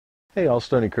Hey all,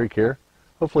 Stoney Creek here.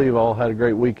 Hopefully you've all had a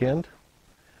great weekend.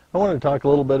 I want to talk a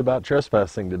little bit about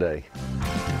trespassing today.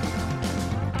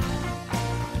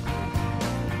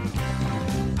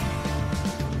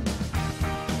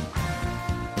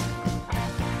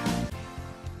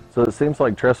 So it seems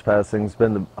like trespassing's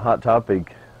been the hot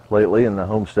topic lately in the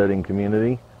homesteading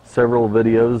community. Several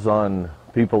videos on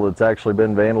people that's actually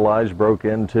been vandalized, broke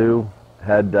into.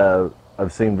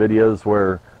 I've seen videos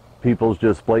where people's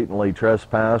just blatantly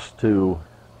trespass to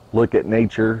look at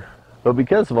nature. But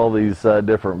because of all these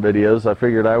different videos, I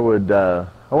figured I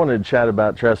wanted to chat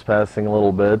about trespassing a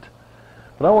little bit.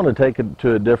 But I want to take it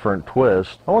to a different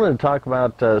twist. I wanted to talk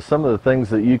about some of the things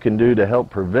that you can do to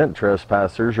help prevent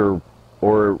trespassers,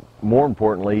 or more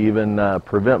importantly, even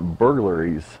prevent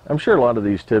burglaries. I'm sure a lot of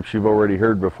these tips you've already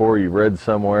heard before, you've read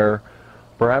somewhere.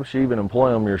 Perhaps you even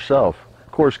employ them yourself.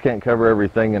 Of course, can't cover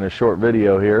everything in a short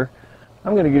video here.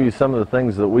 I'm going to give you some of the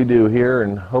things that we do here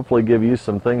and hopefully give you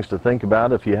some things to think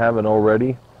about if you haven't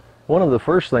already. One of the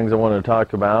first things I want to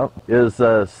talk about is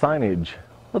signage.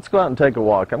 Let's go out and take a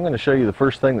walk. I'm going to show you the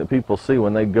first thing that people see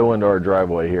when they go into our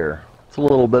driveway here. It's a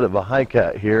little bit of a hike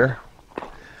out here.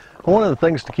 One of the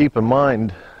things to keep in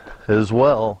mind as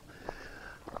well,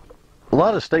 a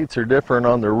lot of states are different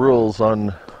on their rules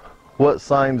on what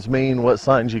signs mean, what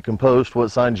signs you can post, what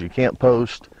signs you can't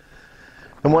post,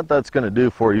 and what that's going to do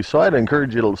for you. So I'd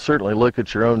encourage you to certainly look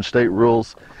at your own state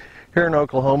rules. Here in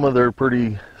Oklahoma, they're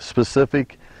pretty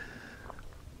specific,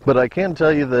 but I can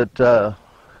tell you that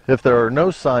if there are no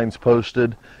signs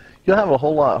posted, you'll have a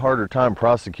whole lot harder time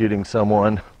prosecuting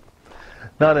someone.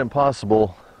 Not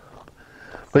impossible,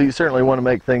 but you certainly want to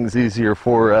make things easier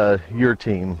for your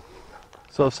team.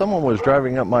 So if someone was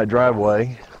driving up my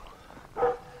driveway,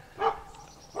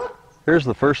 here's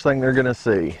the first thing they're going to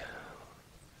see.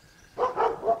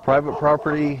 Private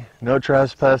property, no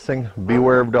trespassing,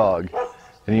 beware of dog.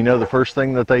 And you know the first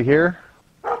thing that they hear?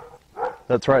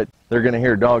 That's right, they're going to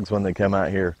hear dogs when they come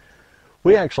out here.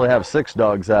 We actually have 6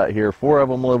 dogs out here. 4 of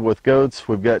them live with goats.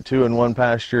 We've got 2 in one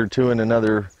pasture, 2 in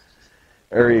another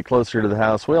area closer to the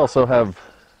house. We also have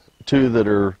 2 that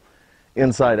are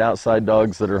inside-outside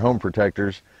dogs that are home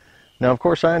protectors. Now, of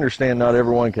course, I understand not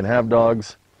everyone can have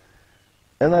dogs,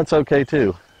 and that's okay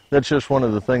too. That's just one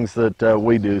of the things that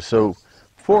we do. So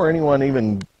before anyone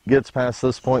even gets past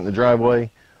this point in the driveway,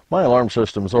 my alarm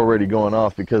system's already going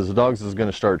off because the dogs is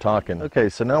going to start talking. Okay,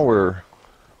 so now we're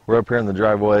up here in the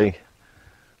driveway. A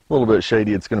little bit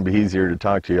shady. It's going to be easier to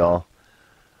talk to y'all.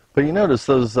 But you notice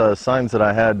those signs that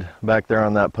I had back there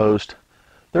on that post,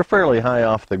 they're fairly high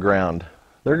off the ground.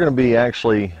 They're going to be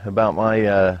actually about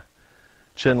my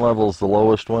chin level is the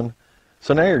lowest one.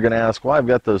 So now you're going to ask why I've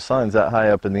got those signs that high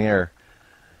up in the air.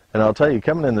 And I'll tell you,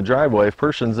 coming in the driveway, if a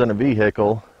person's in a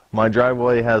vehicle, my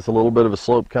driveway has a little bit of a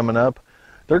slope coming up,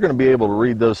 they're going to be able to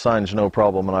read those signs no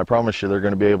problem, and I promise you they're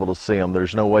going to be able to see them.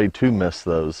 There's no way to miss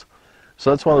those. So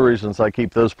that's one of the reasons I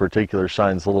keep those particular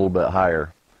signs a little bit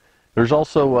higher. There's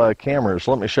also cameras.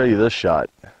 Let me show you this shot.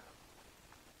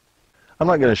 I'm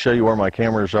not going to show you where my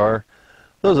cameras are.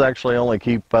 Those actually only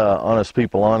keep honest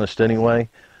people honest anyway.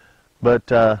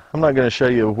 But I'm not going to show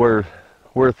you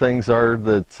where things are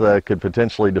that could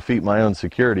potentially defeat my own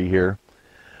security here.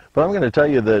 But I'm going to tell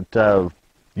you that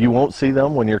you won't see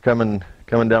them when you're coming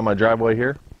down my driveway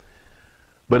here,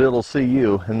 but it'll see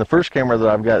you. And the first camera that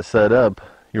I've got set up,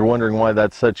 you're wondering why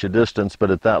that's such a distance, but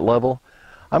at that level,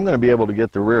 I'm going to be able to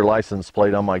get the rear license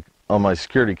plate on my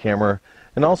security camera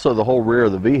and also the whole rear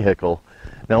of the vehicle.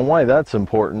 Now, why that's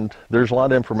important, there's a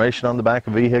lot of information on the back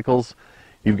of vehicles.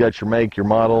 You've got your make, your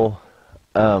model.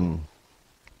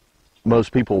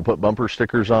 Most people will put bumper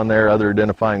stickers on there, other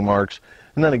identifying marks.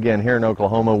 And then again, here in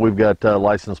Oklahoma, we've got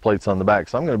license plates on the back,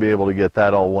 so I'm going to be able to get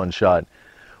that all one shot.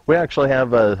 We actually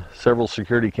have several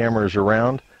security cameras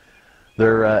around.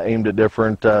 They're aimed at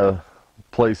different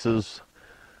places.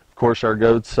 Of course, our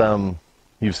goats,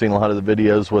 you've seen a lot of the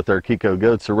videos with our Kiko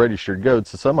goats, they're registered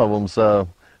goats. Some of them's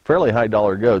fairly high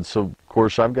dollar goats. So, of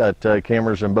course, I've got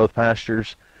cameras in both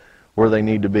pastures where they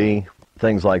need to be.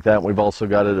 Things like that. We've also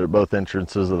got it at both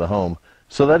entrances of the home.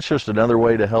 So that's just another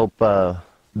way to help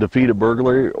defeat a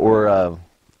burglary, or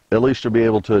at least to be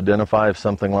able to identify if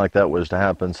something like that was to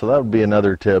happen. So that would be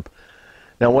another tip.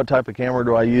 Now, what type of camera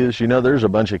do I use? You know, there's a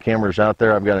bunch of cameras out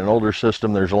there. I've got an older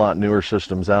system. There's a lot newer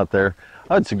systems out there.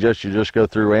 I'd suggest you just go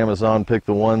through Amazon, pick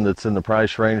the one that's in the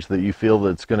price range that you feel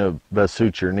that's going to best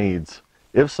suit your needs.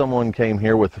 If someone came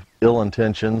here with ill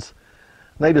intentions,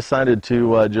 they decided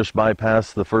to just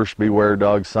bypass the first beware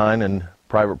dog sign and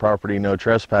private property no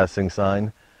trespassing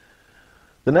sign.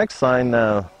 The next sign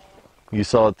you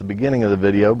saw at the beginning of the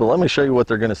video, but let me show you what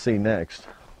they're going to see next.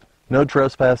 No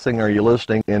trespassing, are you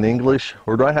listening in English,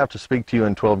 or do I have to speak to you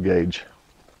in 12 gauge?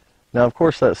 Now, of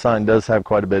course, that sign does have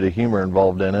quite a bit of humor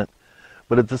involved in it,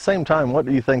 but at the same time, what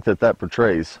do you think that that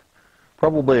portrays?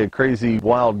 Probably a crazy,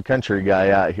 wild country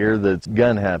guy out here that's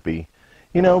gun happy.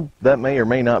 You know, that may or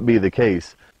may not be the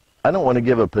case. I don't want to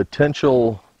give a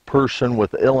potential person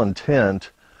with ill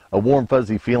intent a warm,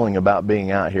 fuzzy feeling about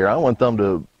being out here. I want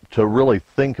them to really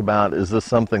think about, is this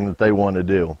something that they want to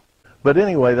do? But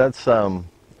anyway, that's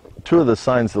two of the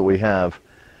signs that we have.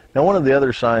 Now, one of the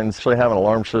other signs actually have an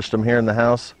alarm system here in the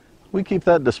house. We keep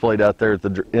that displayed out there at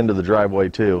the end of the driveway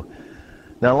too.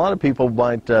 Now, a lot of people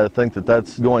might think that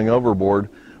that's going overboard,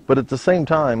 but at the same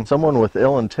time, someone with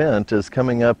ill intent is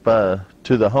coming up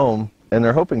to the home and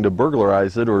they're hoping to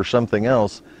burglarize it or something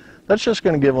else. That's just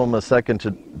going to give them a second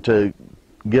to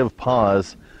give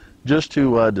pause, just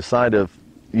to decide if,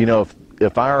 you know,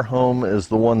 if our home is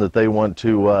the one that they want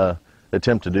to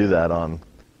attempt to do that on.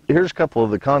 Here's a couple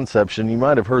of the concepts, and you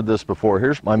might have heard this before.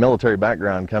 Here's my military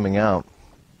background coming out.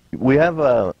 We have,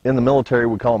 in the military,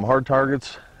 we call them hard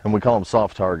targets, and we call them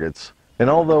soft targets. And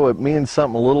although it means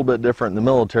something a little bit different in the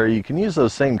military, you can use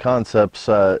those same concepts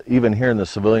even here in the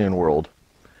civilian world.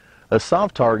 A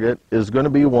soft target is going to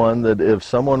be one that if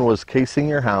someone was casing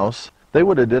your house, they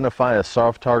would identify a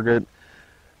soft target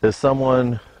as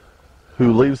someone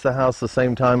who leaves the house the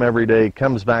same time every day,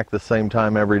 comes back the same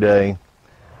time every day.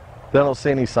 They don't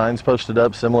see any signs posted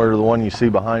up similar to the one you see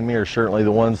behind me, or certainly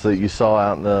the ones that you saw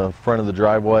out in the front of the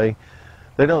driveway.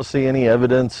 They don't see any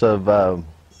evidence of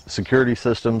security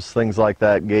systems, things like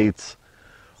that, gates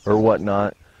or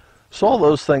whatnot. So all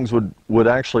those things would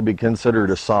actually be considered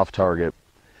a soft target.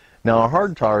 Now, a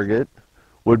hard target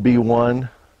would be one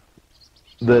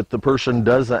that the person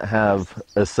doesn't have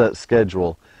a set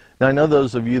schedule. Now, I know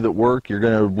those of you that work, you're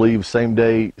going to leave same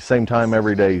day, same time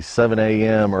every day, 7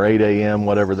 a.m. or 8 a.m.,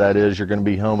 whatever that is. You're going to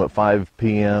be home at 5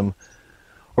 p.m.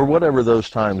 or whatever those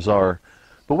times are.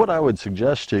 But what I would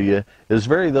suggest to you is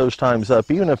vary those times up.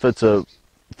 Even if it's a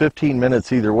 15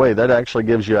 minutes either way, that actually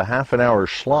gives you a half an hour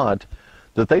slot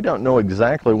that they don't know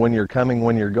exactly when you're coming,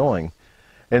 when you're going.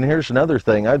 And here's another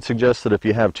thing. I'd suggest that if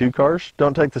you have two cars,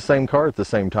 don't take the same car at the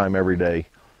same time every day.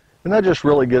 And that just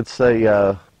really gets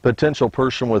a potential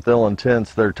person with ill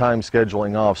intents their time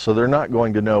scheduling off, so they're not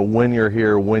going to know when you're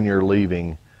here, when you're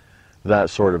leaving,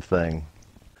 that sort of thing.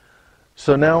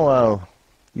 So now,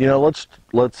 you know, let's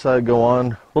go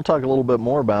on. We'll talk a little bit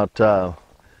more about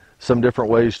some different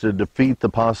ways to defeat the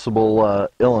possible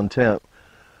ill intent.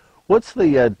 What's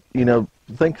the, you know,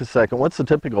 think a second, what's the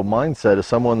typical mindset of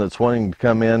someone that's wanting to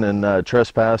come in and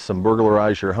trespass and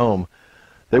burglarize your home?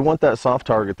 They want that soft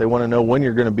target. They want to know when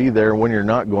you're going to be there and when you're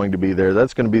not going to be there.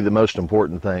 That's going to be the most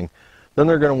important thing. Then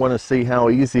they're going to want to see how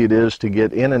easy it is to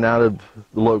get in and out of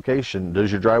the location. Does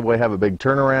your driveway have a big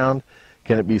turnaround?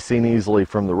 Can it be seen easily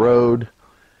from the road?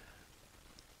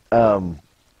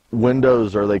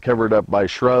 Windows, are they covered up by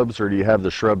shrubs, or do you have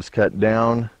the shrubs cut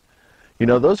down? You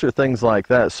know, those are things like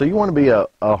that. So you want to be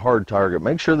a hard target.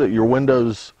 Make sure that your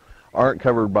windows aren't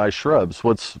covered by shrubs.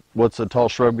 What's a tall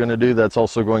shrub going to do? That's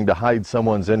also going to hide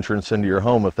someone's entrance into your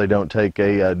home if they don't take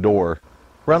a door.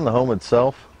 Around the home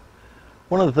itself,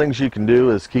 one of the things you can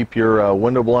do is keep your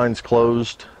window blinds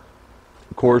closed,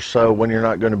 of course, when you're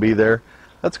not going to be there.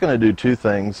 That's going to do two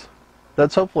things.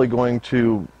 That's hopefully going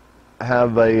to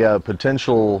have a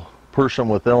potential person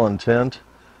with ill intent,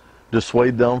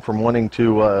 dissuade them from wanting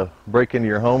to break into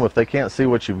your home. If they can't see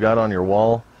what you've got on your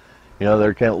wall, you know,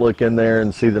 they can't look in there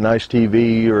and see the nice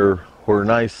TV or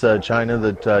nice china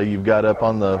that you've got up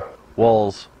on the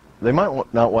walls, they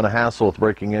might not want to hassle with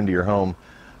breaking into your home.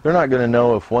 They're not going to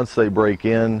know if once they break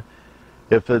in,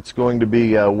 if it's going to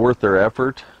be worth their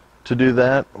effort to do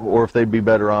that, or if they'd be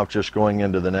better off just going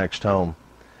into the next home.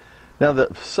 Now,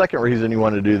 the second reason you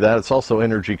want to do that, it's also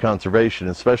energy conservation,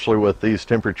 especially with these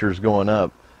temperatures going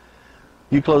up.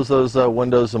 You close those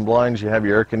windows and blinds, you have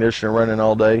your air conditioner running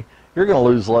all day, you're going to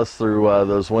lose less through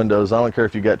those windows. I don't care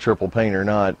if you got triple pane or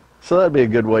not. So that'd be a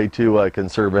good way to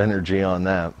conserve energy on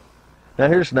that. Now,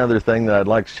 here's another thing that I'd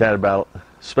like to chat about,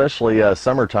 especially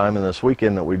summertime and this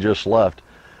weekend that we just left.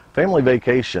 Family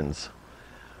vacations.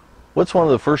 What's one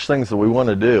of the first things that we want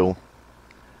to do?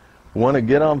 We want to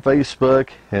get on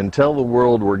Facebook and tell the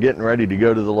world we're getting ready to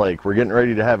go to the lake. We're getting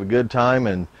ready to have a good time,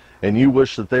 and you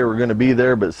wish that they were going to be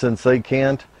there, but since they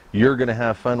can't, you're going to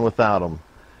have fun without them.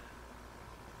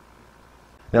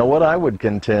 Now, what I would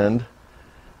contend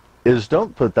is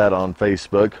don't put that on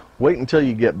Facebook. Wait until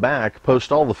you get back, post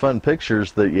all the fun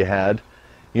pictures that you had.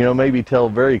 You know, maybe tell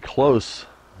very close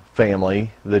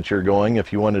family that you're going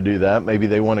if you want to do that. Maybe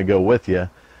they want to go with you.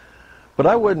 But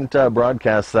I wouldn't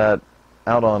broadcast that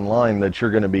out online that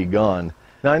you're going to be gone.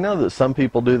 Now I know that some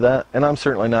people do that, and I'm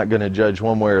certainly not going to judge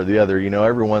one way or the other. You know,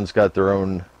 everyone's got their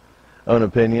own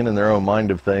opinion and their own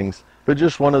mind of things. But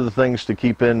just one of the things to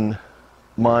keep in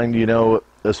mind, you know,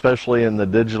 especially in the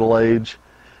digital age,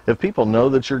 if people know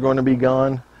that you're going to be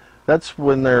gone, that's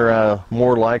when they're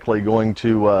more likely going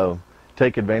to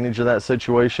take advantage of that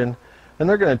situation. And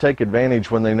they're going to take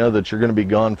advantage when they know that you're going to be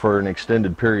gone for an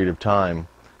extended period of time.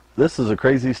 This is a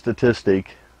crazy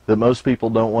statistic that most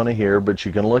people don't want to hear, but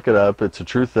you can look it up. It's a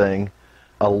true thing.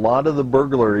 A lot of the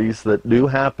burglaries that do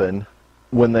happen,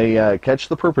 when they catch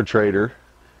the perpetrator,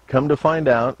 come to find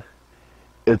out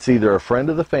it's either a friend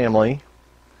of the family,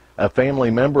 a family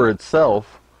member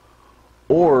itself,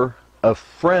 or a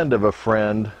friend of a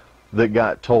friend that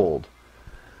got told.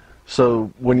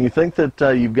 So when you think that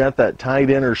you've got that tight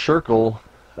inner circle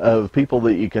of people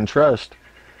that you can trust,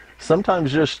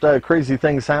 sometimes just crazy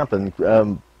things happen.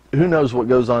 Who knows what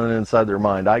goes on inside their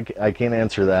mind? I can't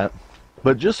answer that.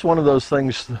 But just one of those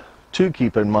things to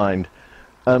keep in mind.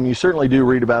 You certainly do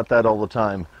read about that all the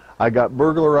time. I got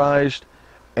burglarized,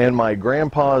 and my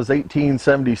grandpa's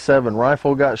 1877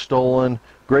 rifle got stolen,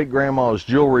 great-grandma's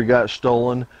jewelry got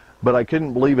stolen, but I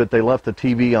couldn't believe it, they left the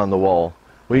TV on the wall.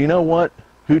 Well, you know what?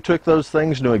 Who took those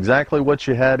things knew exactly what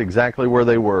you had, exactly where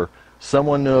they were.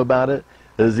 Someone knew about it.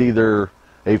 It was either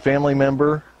a family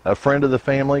member, a friend of the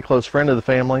family, close friend of the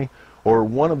family, or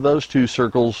one of those two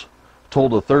circles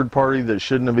told a third party that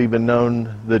shouldn't have even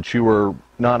known that you were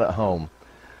not at home.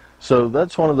 So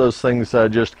that's one of those things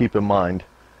just keep in mind.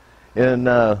 In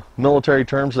military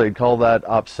terms, they'd call that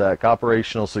opsec,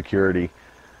 operational security.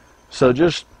 So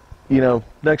just, you know,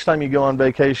 next time you go on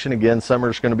vacation, again,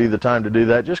 summer's going to be the time to do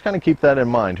that. Just kind of keep that in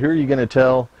mind. Who are you going to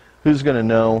tell? Who's going to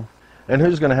know? And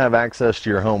who's going to have access to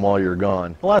your home while you're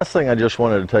gone? The last thing I just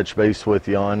wanted to touch base with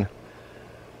you on,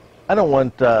 I don't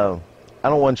want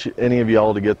any of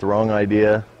y'all to get the wrong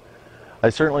idea. I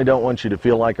certainly don't want you to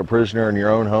feel like a prisoner in your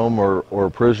own home or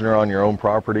a prisoner on your own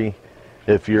property.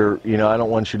 If you're, you know, I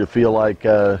don't want you to feel like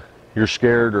you're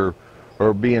scared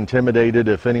or be intimidated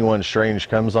if anyone strange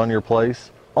comes on your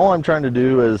place. All I'm trying to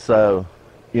do is,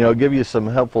 you know, give you some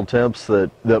helpful tips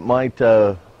that might,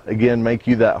 again, make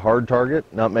you that hard target,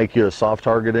 not make you a soft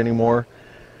target anymore.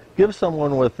 Give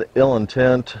someone with ill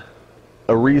intent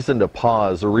a reason to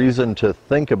pause, a reason to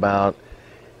think about,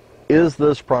 is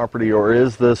this property or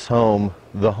is this home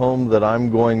the home that I'm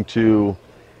going to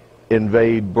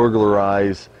invade,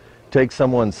 burglarize, take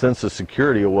someone's sense of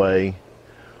security away,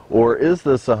 or is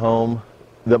this a home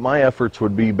that my efforts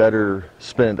would be better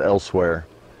spent elsewhere?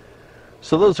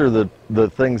 So those are the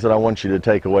things that I want you to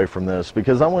take away from this,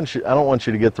 because I don't want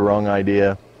you to get the wrong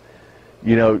idea.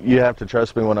 You know, you have to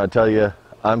trust me when I tell you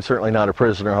I'm certainly not a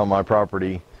prisoner on my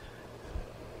property,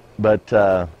 but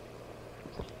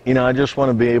you know, I just want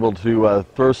to be able to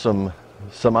throw some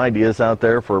ideas out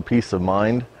there for peace of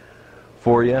mind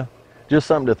for you. Just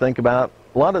something to think about.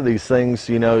 A lot of these things,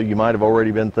 you know, you might have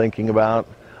already been thinking about.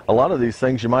 A lot of these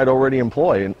things you might already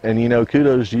employ, and you know,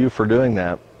 kudos to you for doing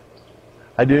that.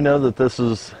 I do know that this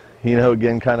is, you know,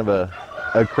 again, kind of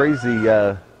a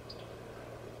crazy,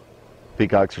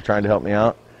 peacocks are trying to help me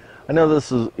out. I know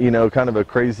this is, you know, kind of a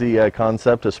crazy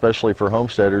concept, especially for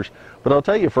homesteaders, but I'll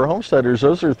tell you, for homesteaders,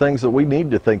 those are things that we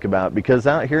need to think about, because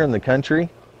out here in the country,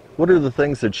 what are the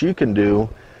things that you can do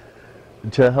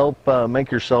to help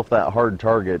make yourself that hard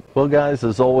target? Well, guys,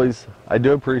 as always, I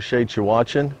do appreciate you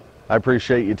watching. I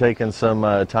appreciate you taking some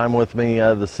time with me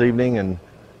this evening,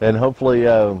 and hopefully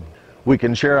we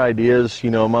can share ideas, you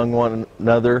know, among one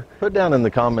another. Put down in the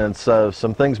comments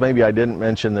some things maybe I didn't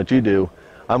mention that you do.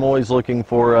 I'm always looking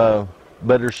for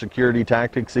better security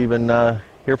tactics, even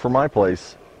here for my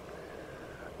place.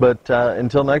 But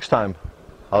until next time,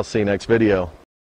 I'll see you next video.